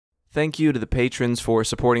Thank you to the patrons for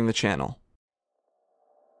supporting the channel.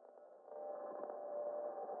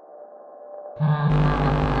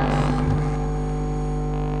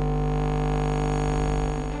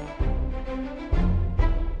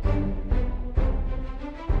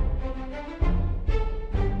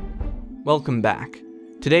 Welcome back.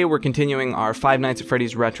 Today we're continuing our Five Nights at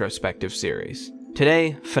Freddy's Retrospective series.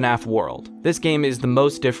 Today, FNaF World. This game is the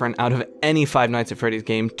most different out of any Five Nights at Freddy's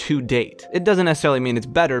game to date. It doesn't necessarily mean it's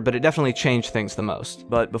better, but it definitely changed things the most.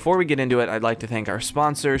 But before we get into it, I'd like to thank our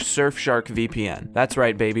sponsor, Surfshark VPN. That's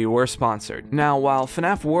right, baby, we're sponsored. Now, while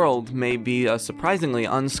FNaF World may be a surprisingly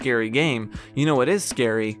unscary game, you know what is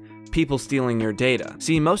scary? People stealing your data.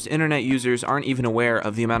 See, most internet users aren't even aware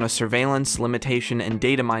of the amount of surveillance, limitation, and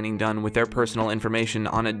data mining done with their personal information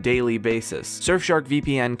on a daily basis. Surfshark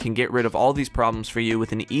VPN can get rid of all these problems for you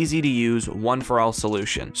with an easy-to-use, one-for-all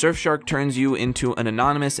solution. Surfshark turns you into an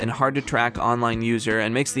anonymous and hard-to-track online user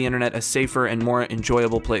and makes the internet a safer and more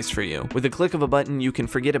enjoyable place for you. With a click of a button, you can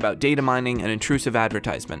forget about data mining and intrusive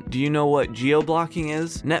advertisement. Do you know what geo-blocking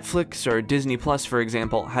is? Netflix or Disney Plus, for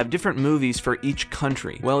example, have different movies for each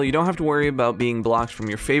country. Well, you don't have to worry about being blocked from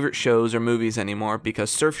your favorite shows or movies anymore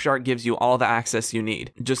because Surfshark gives you all the access you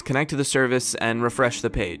need. Just connect to the service and refresh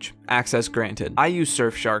the page. Access granted. I use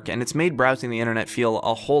Surfshark and it's made browsing the internet feel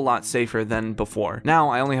a whole lot safer than before. Now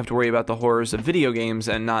I only have to worry about the horrors of video games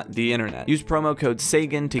and not the internet. Use promo code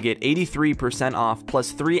SAGAN to get 83% off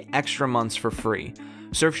plus 3 extra months for free.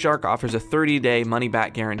 Surfshark offers a 30-day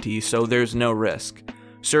money-back guarantee, so there's no risk.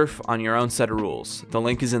 Surf on your own set of rules. The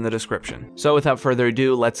link is in the description. So without further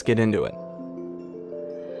ado, let's get into it.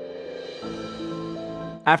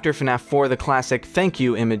 After FNaF 4, the classic thank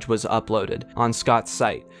you image was uploaded on Scott's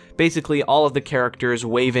site. Basically all of the characters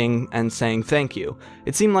waving and saying thank you.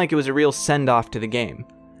 It seemed like it was a real send-off to the game.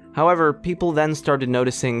 However, people then started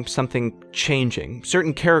noticing something changing.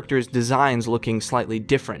 Certain characters' designs looking slightly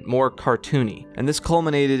different, more cartoony. And this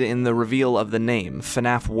culminated in the reveal of the name,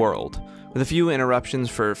 FNaF World. With a few interruptions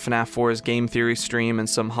for FNaF 4's game theory stream and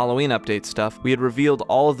some Halloween update stuff, we had revealed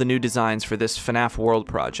all of the new designs for this FNaF World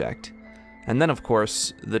project. And then, of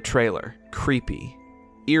course, the trailer. Creepy.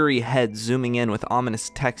 Eerie heads zooming in with ominous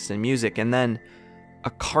text and music, and then a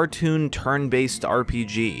cartoon turn-based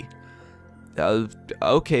RPG.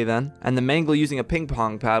 Okay then. And the Mangle using a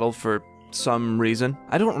ping-pong paddle for some reason.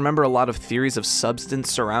 I don't remember a lot of theories of substance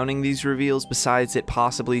surrounding these reveals besides it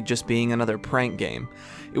possibly just being another prank game.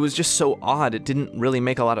 It was just so odd, it didn't really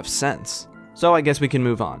make a lot of sense. So I guess we can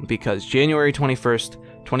move on, because January 21st,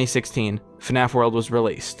 2016, FNaF World was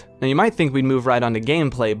released. Now you might think we'd move right on to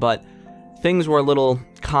gameplay, but things were a little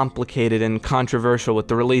complicated and controversial with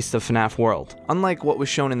the release of FNaF World. Unlike what was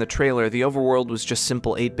shown in the trailer, the overworld was just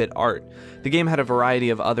simple 8-bit art. The game had a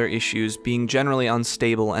variety of other issues, being generally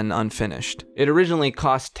unstable and unfinished. It originally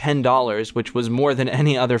cost $10, which was more than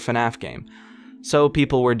any other FNaF game. So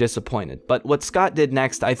people were disappointed. But what Scott did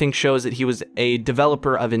next I think shows that he was a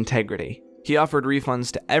developer of integrity. He offered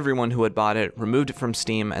refunds to everyone who had bought it, removed it from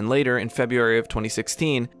Steam, and later, in February of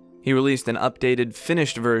 2016, he released an updated,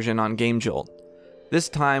 finished version on GameJolt. This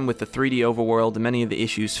time with the 3D overworld and many of the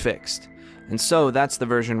issues fixed. And so that's the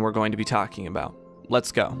version we're going to be talking about.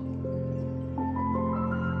 Let's go.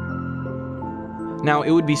 Now,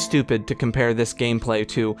 it would be stupid to compare this gameplay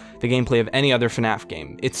to the gameplay of any other FNaF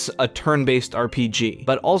game. It's a turn-based RPG.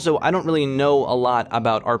 But also, I don't really know a lot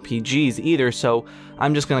about RPGs either, so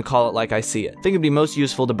I'm just gonna call it like I see it. I think it'd be most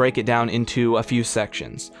useful to break it down into a few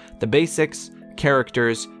sections. The basics,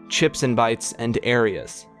 characters, chips and bytes, and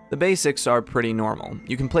areas. The basics are pretty normal.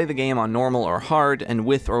 You can play the game on normal or hard, and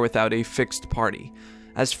with or without a fixed party.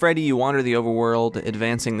 As Freddy, you wander the overworld,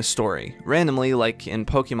 advancing the story. Randomly, like in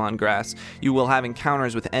Pokemon Grass, you will have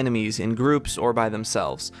encounters with enemies in groups or by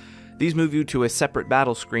themselves. These move you to a separate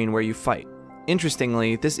battle screen where you fight.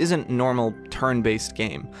 Interestingly, this isn't a normal turn-based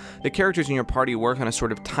game. The characters in your party work on a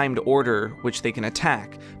sort of timed order which they can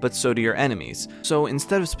attack, but so do your enemies. So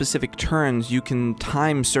instead of specific turns, you can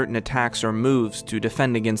time certain attacks or moves to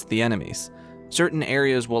defend against the enemies. Certain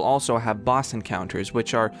areas will also have boss encounters,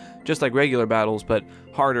 which are just like regular battles, but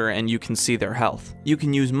harder, and you can see their health. You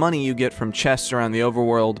can use money you get from chests around the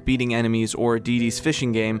overworld, beating enemies, or Dee Dee's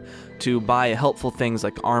fishing game to buy helpful things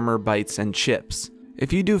like armor, bytes, and chips.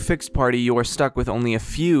 If you do fixed party, you are stuck with only a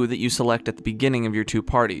few that you select at the beginning of your two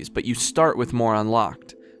parties, but you start with more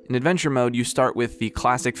unlocked. In adventure mode, you start with the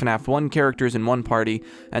classic FNaF 1 characters in one party,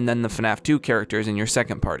 and then the FNaF 2 characters in your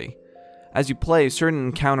second party. As you play, certain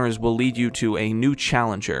encounters will lead you to a new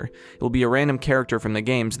challenger. It will be a random character from the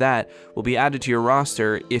games that will be added to your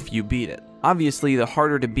roster if you beat it. Obviously, the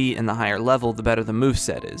harder to beat and the higher level, the better the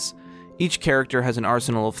moveset is. Each character has an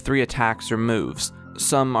arsenal of 3 attacks or moves.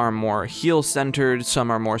 Some are more heal-centered, some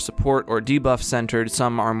are more support or debuff-centered,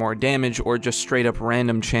 some are more damage or just straight-up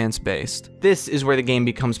random chance-based. This is where the game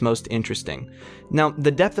becomes most interesting. Now, the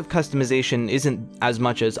depth of customization isn't as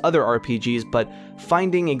much as other RPGs, but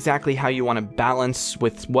finding exactly how you want to balance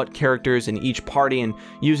with what characters in each party and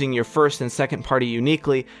using your first and second party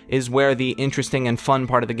uniquely is where the interesting and fun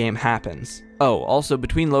part of the game happens. Oh, also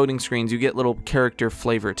between loading screens you get little character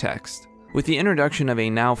flavor text. With the introduction of a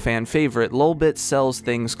now fan favorite, Lolbit sells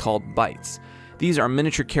things called bytes. These are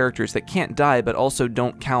miniature characters that can't die but also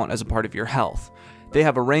don't count as a part of your health. They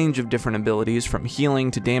have a range of different abilities, from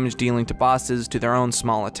healing to damage dealing to bosses to their own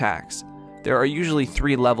small attacks. There are usually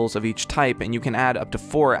 3 levels of each type, and you can add up to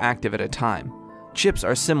 4 active at a time. Chips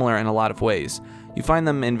are similar in a lot of ways. You find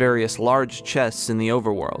them in various large chests in the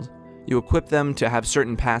overworld. You equip them to have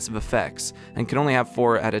certain passive effects, and can only have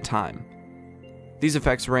 4 at a time. These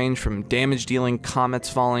effects range from damage dealing, comets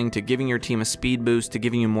falling, to giving your team a speed boost, to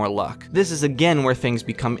giving you more luck. This is again where things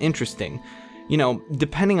become interesting. You know,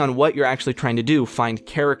 depending on what you're actually trying to do, find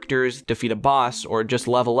characters, defeat a boss, or just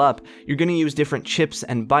level up, you're going to use different chips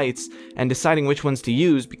and bytes, and deciding which ones to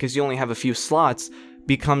use because you only have a few slots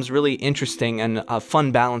becomes really interesting and a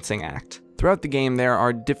fun balancing act. Throughout the game there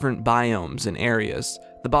are different biomes and areas.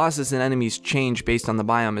 The bosses and enemies change based on the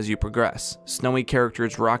biome as you progress. Snowy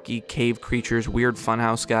characters, rocky cave creatures, weird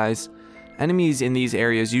funhouse guys. Enemies in these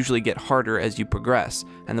areas usually get harder as you progress,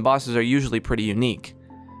 and the bosses are usually pretty unique.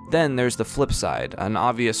 Then there's the flip side, an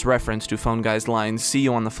obvious reference to Phone Guy's line, "See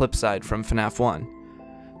you on the flip side" from FNaF 1.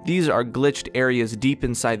 These are glitched areas deep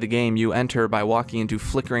inside the game you enter by walking into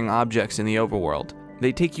flickering objects in the overworld.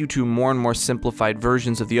 They take you to more and more simplified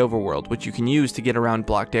versions of the overworld, which you can use to get around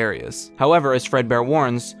blocked areas. However, as Fredbear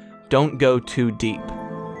warns, don't go too deep.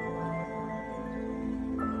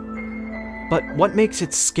 But what makes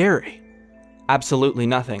it scary? Absolutely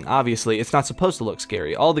nothing. Obviously, it's not supposed to look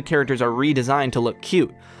scary. All the characters are redesigned to look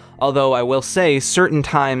cute. Although I will say, certain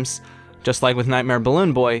times, just like with Nightmare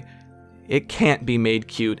Balloon Boy, it can't be made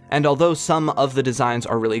cute, and although some of the designs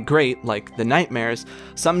are really great, like the nightmares,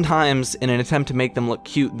 sometimes in an attempt to make them look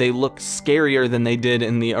cute, they look scarier than they did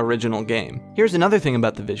in the original game. Here's another thing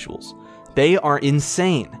about the visuals. They are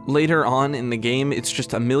insane. Later on in the game, it's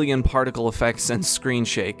just a million particle effects and screen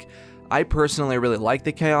shake. I personally really like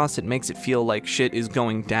the chaos. It makes it feel like shit is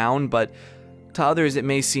going down, but to others it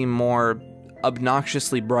may seem more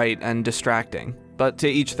obnoxiously bright and distracting. But to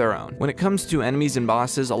each their own. When it comes to enemies and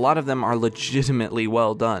bosses, a lot of them are legitimately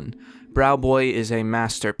well done. Brow Boy is a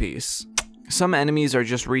masterpiece. Some enemies are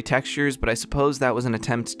just retextures, but I suppose that was an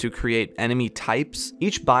attempt to create enemy types.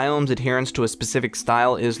 Each biome's adherence to a specific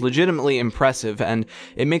style is legitimately impressive, and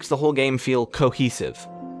it makes the whole game feel cohesive.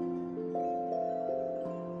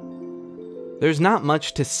 There's not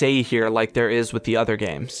much to say here like there is with the other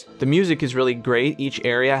games. The music is really great, each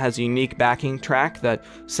area has a unique backing track that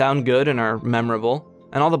sound good and are memorable,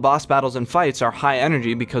 and all the boss battles and fights are high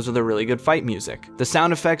energy because of the really good fight music. The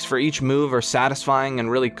sound effects for each move are satisfying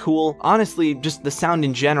and really cool. Honestly, just the sound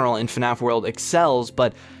in general in FNaF World excels,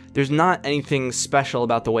 but there's not anything special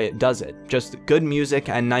about the way it does it. Just good music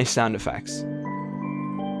and nice sound effects.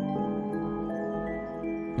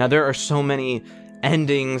 Now there are so many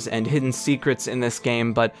endings and hidden secrets in this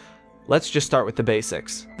game, but let's just start with the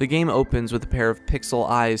basics. The game opens with a pair of pixel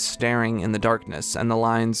eyes staring in the darkness, and the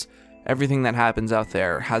lines, "Everything that happens out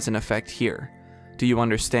there has an effect here. Do you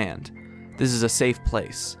understand? This is a safe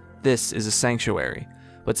place. This is a sanctuary.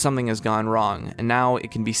 But something has gone wrong, and now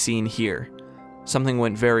it can be seen here. Something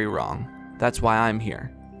went very wrong. That's why I'm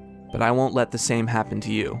here. But I won't let the same happen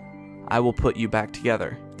to you. I will put you back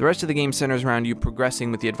together." The rest of the game centers around you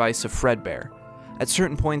progressing with the advice of Fredbear. At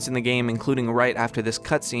certain points in the game, including right after this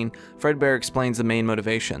cutscene, Fredbear explains the main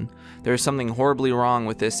motivation. There is something horribly wrong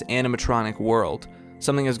with this animatronic world.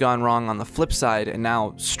 Something has gone wrong on the flip side, and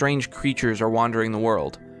now strange creatures are wandering the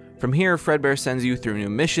world. From here, Fredbear sends you through new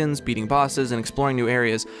missions, beating bosses, and exploring new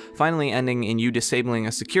areas, finally ending in you disabling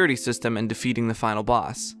a security system and defeating the final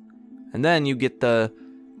boss. And then you get the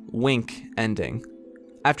wink ending.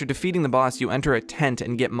 After defeating the boss, you enter a tent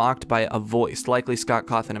and get mocked by a voice, likely Scott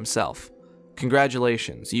Cawthon himself.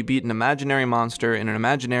 Congratulations, you beat an imaginary monster in an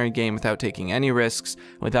imaginary game without taking any risks,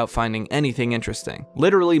 without finding anything interesting.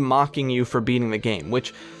 Literally mocking you for beating the game,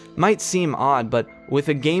 which might seem odd, but with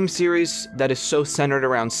a game series that is so centered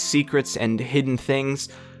around secrets and hidden things,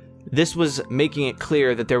 this was making it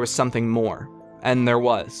clear that there was something more. And there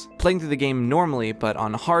was. Playing through the game normally, but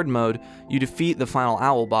on hard mode, you defeat the final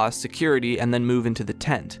owl boss, Security, and then move into the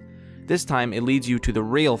tent. This time, it leads you to the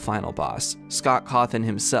real final boss, Scott Cawthon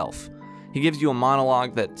himself. He gives you a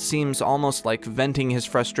monologue that seems almost like venting his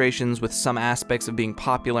frustrations with some aspects of being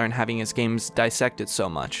popular and having his games dissected so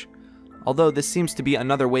much. Although this seems to be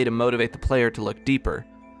another way to motivate the player to look deeper.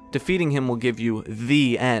 Defeating him will give you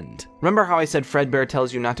the end. Remember how I said Fredbear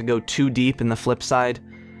tells you not to go too deep in the flip side?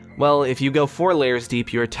 Well, if you go 4 layers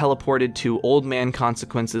deep, you are teleported to Old Man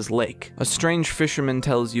Consequence's lake. A strange fisherman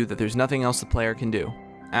tells you that there's nothing else the player can do.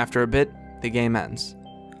 After a bit, the game ends.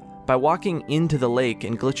 By walking into the lake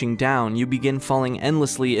and glitching down, you begin falling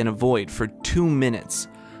endlessly in a void for 2 minutes.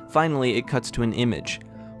 Finally, it cuts to an image.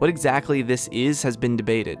 What exactly this is has been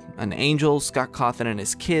debated. An angel, Scott Cawthon and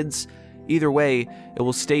his kids. Either way, it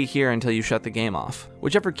will stay here until you shut the game off.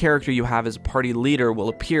 Whichever character you have as a party leader will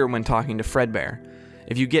appear when talking to Fredbear.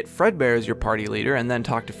 If you get Fredbear as your party leader and then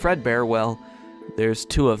talk to Fredbear, well, there's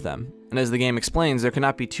 2 of them. And as the game explains, there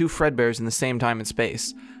cannot be 2 Fredbears in the same time and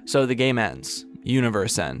space. So the game ends.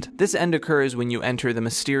 Universe end. This end occurs when you enter the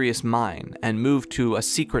mysterious mine and move to a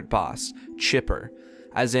secret boss, Chipper,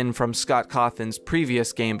 as in from Scott Cawthon's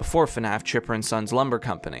previous game before FNaF, Chipper & Sons Lumber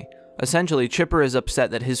Company. Essentially, Chipper is upset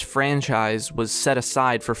that his franchise was set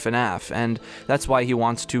aside for FNaF, and that's why he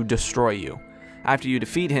wants to destroy you. After you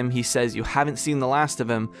defeat him, he says you haven't seen the last of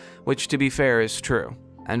him, which to be fair is true.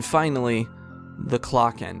 And finally, the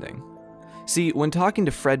clock ending. See, when talking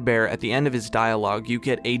to Fredbear at the end of his dialogue, you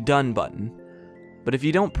get a done button. But if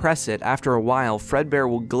you don't press it, after a while, Fredbear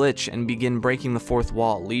will glitch and begin breaking the 4th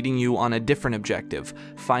wall, leading you on a different objective,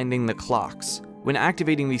 finding the clocks. When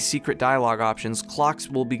activating these secret dialogue options, clocks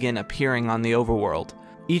will begin appearing on the overworld.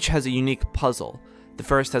 Each has a unique puzzle. The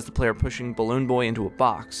first has the player pushing Balloon Boy into a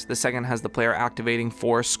box, the second has the player activating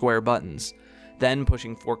 4 square buttons, then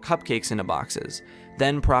pushing 4 cupcakes into boxes,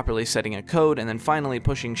 then properly setting a code, and then finally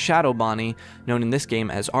pushing Shadow Bonnie, known in this game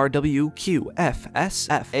as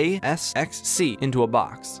RWQFSFASXC, into a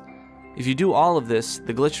box. If you do all of this,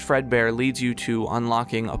 the glitched Fredbear leads you to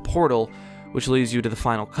unlocking a portal, which leads you to the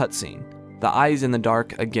final cutscene. The eyes in the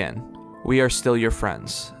dark again. We are still your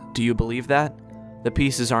friends. Do you believe that? The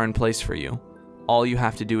pieces are in place for you. All you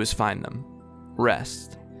have to do is find them.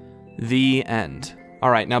 Rest. The end.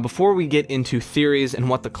 Alright, now before we get into theories and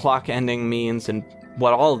what the clock ending means and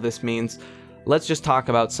what all of this means, let's just talk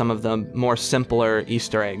about some of the more simpler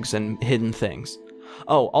Easter eggs and hidden things.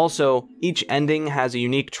 Oh, also, each ending has a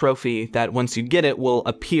unique trophy that once you get it will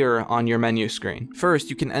appear on your menu screen. First,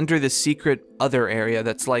 you can enter the secret other area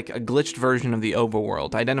that's like a glitched version of the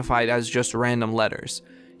overworld, identified as just random letters.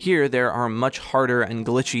 Here, there are much harder and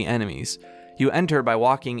glitchy enemies. You enter by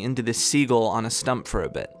walking into this seagull on a stump for a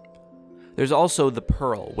bit. There's also the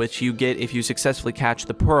Pearl, which you get if you successfully catch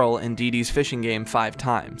the Pearl in Dee Dee's fishing game 5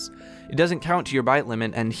 times. It doesn't count to your bite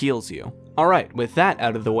limit and heals you. Alright, with that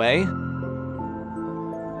out of the way,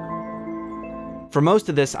 for most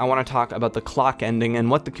of this I want to talk about the clock ending and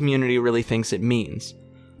what the community really thinks it means.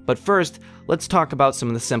 But first, let's talk about some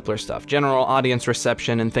of the simpler stuff, general audience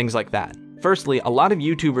reception and things like that. Firstly, a lot of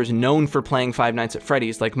YouTubers known for playing Five Nights at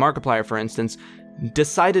Freddy's, like Markiplier for instance,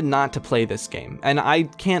 decided not to play this game, and I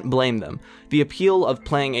can't blame them. The appeal of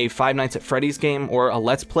playing a Five Nights at Freddy's game, or a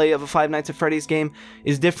Let's Play of a Five Nights at Freddy's game,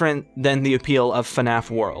 is different than the appeal of FNaF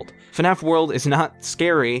World. FNaF World is not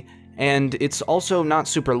scary, and it's also not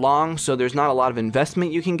super long, so there's not a lot of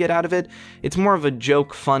investment you can get out of it. It's more of a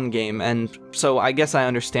joke, fun game, and so I guess I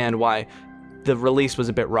understand why the release was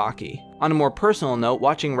a bit rocky. On a more personal note,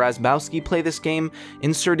 watching Razbowski play this game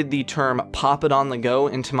inserted the term "pop it on the go"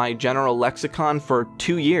 into my general lexicon for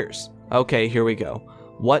 2 years. Okay, here we go.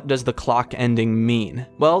 What does the clock ending mean?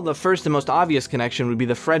 Well, the first and most obvious connection would be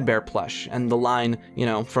the Fredbear plush, and the line,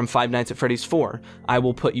 from Five Nights at Freddy's 4, "I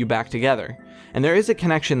will put you back together." And there is a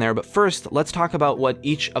connection there, but first, let's talk about what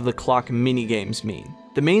each of the clock minigames mean.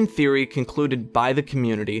 The main theory concluded by the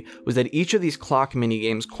community was that each of these clock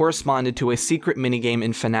minigames corresponded to a secret minigame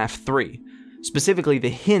in FNaF 3. Specifically, the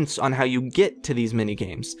hints on how you get to these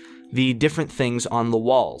minigames, the different things on the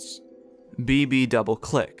walls. BB double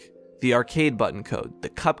click. The arcade button code, the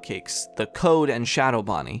cupcakes, the code, and Shadow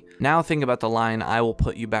Bonnie. Now think about the line, "I will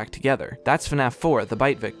put you back together." That's FNaF 4, the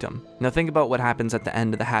bite victim. Now think about what happens at the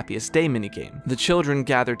end of the Happiest Day minigame. The children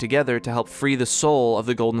gather together to help free the soul of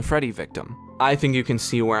the Golden Freddy victim. I think you can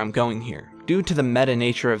see where I'm going here. Due to the meta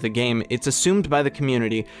nature of the game, it's assumed by the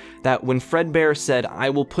community that when Fredbear said, "I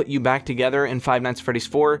will put you back together" in Five Nights at Freddy's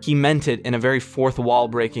 4, he meant it in a very fourth wall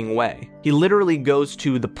breaking way. He literally goes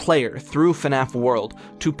to the player through FNaF World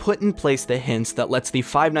to put in place the hints that lets the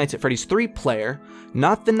Five Nights at Freddy's 3 player,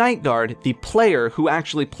 not the Night Guard, the player who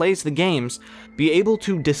actually plays the games, be able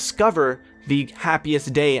to discover the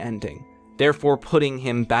Happiest Day ending, therefore putting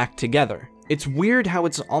him back together. It's weird how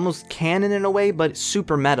it's almost canon in a way, but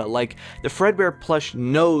super meta, like the Fredbear plush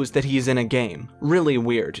knows that he's in a game. Really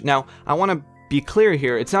weird. Now, I want to be clear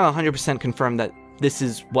here, it's not 100% confirmed that this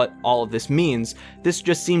is what all of this means. This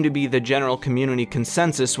just seemed to be the general community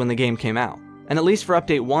consensus when the game came out. And at least for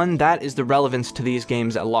Update 1, that is the relevance to these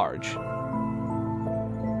games at large.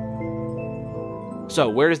 So,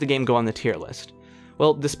 where does the game go on the tier list?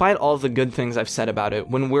 Well, despite all of the good things I've said about it,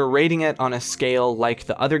 when we're rating it on a scale like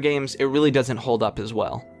the other games, it really doesn't hold up as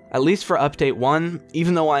well. At least for Update 1,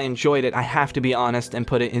 even though I enjoyed it, I have to be honest and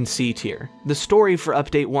put it in C tier. The story for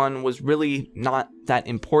Update 1 was really not that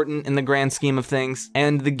important in the grand scheme of things,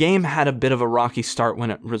 and the game had a bit of a rocky start when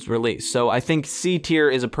it was released, so I think C tier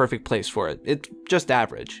is a perfect place for it. It's just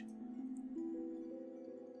average.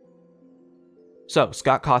 So,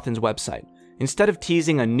 Scott Cawthon's website. Instead of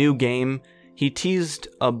teasing a new game, he teased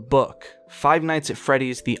a book, Five Nights at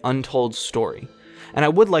Freddy's: The Untold Story. And I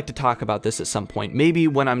would like to talk about this at some point. Maybe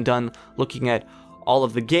when I'm done looking at all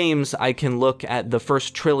of the games, I can look at the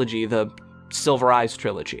first trilogy, the Silver Eyes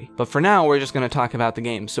trilogy. But for now, we're just going to talk about the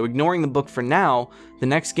game. So ignoring the book for now, the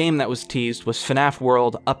next game that was teased was FNaF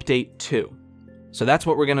World Update 2. So that's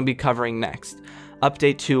what we're going to be covering next.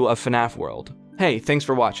 Update 2 of FNaF World. Hey, thanks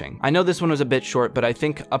for watching. I know this one was a bit short, but I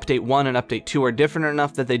think Update 1 and Update 2 are different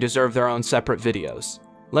enough that they deserve their own separate videos.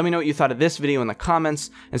 Let me know what you thought of this video in the comments,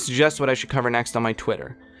 and suggest what I should cover next on my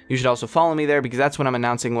Twitter. You should also follow me there because that's when I'm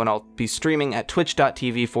announcing when I'll be streaming at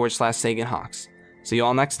twitch.tv/SaganHawks. See you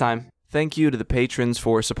all next time. Thank you to the patrons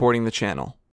for supporting the channel.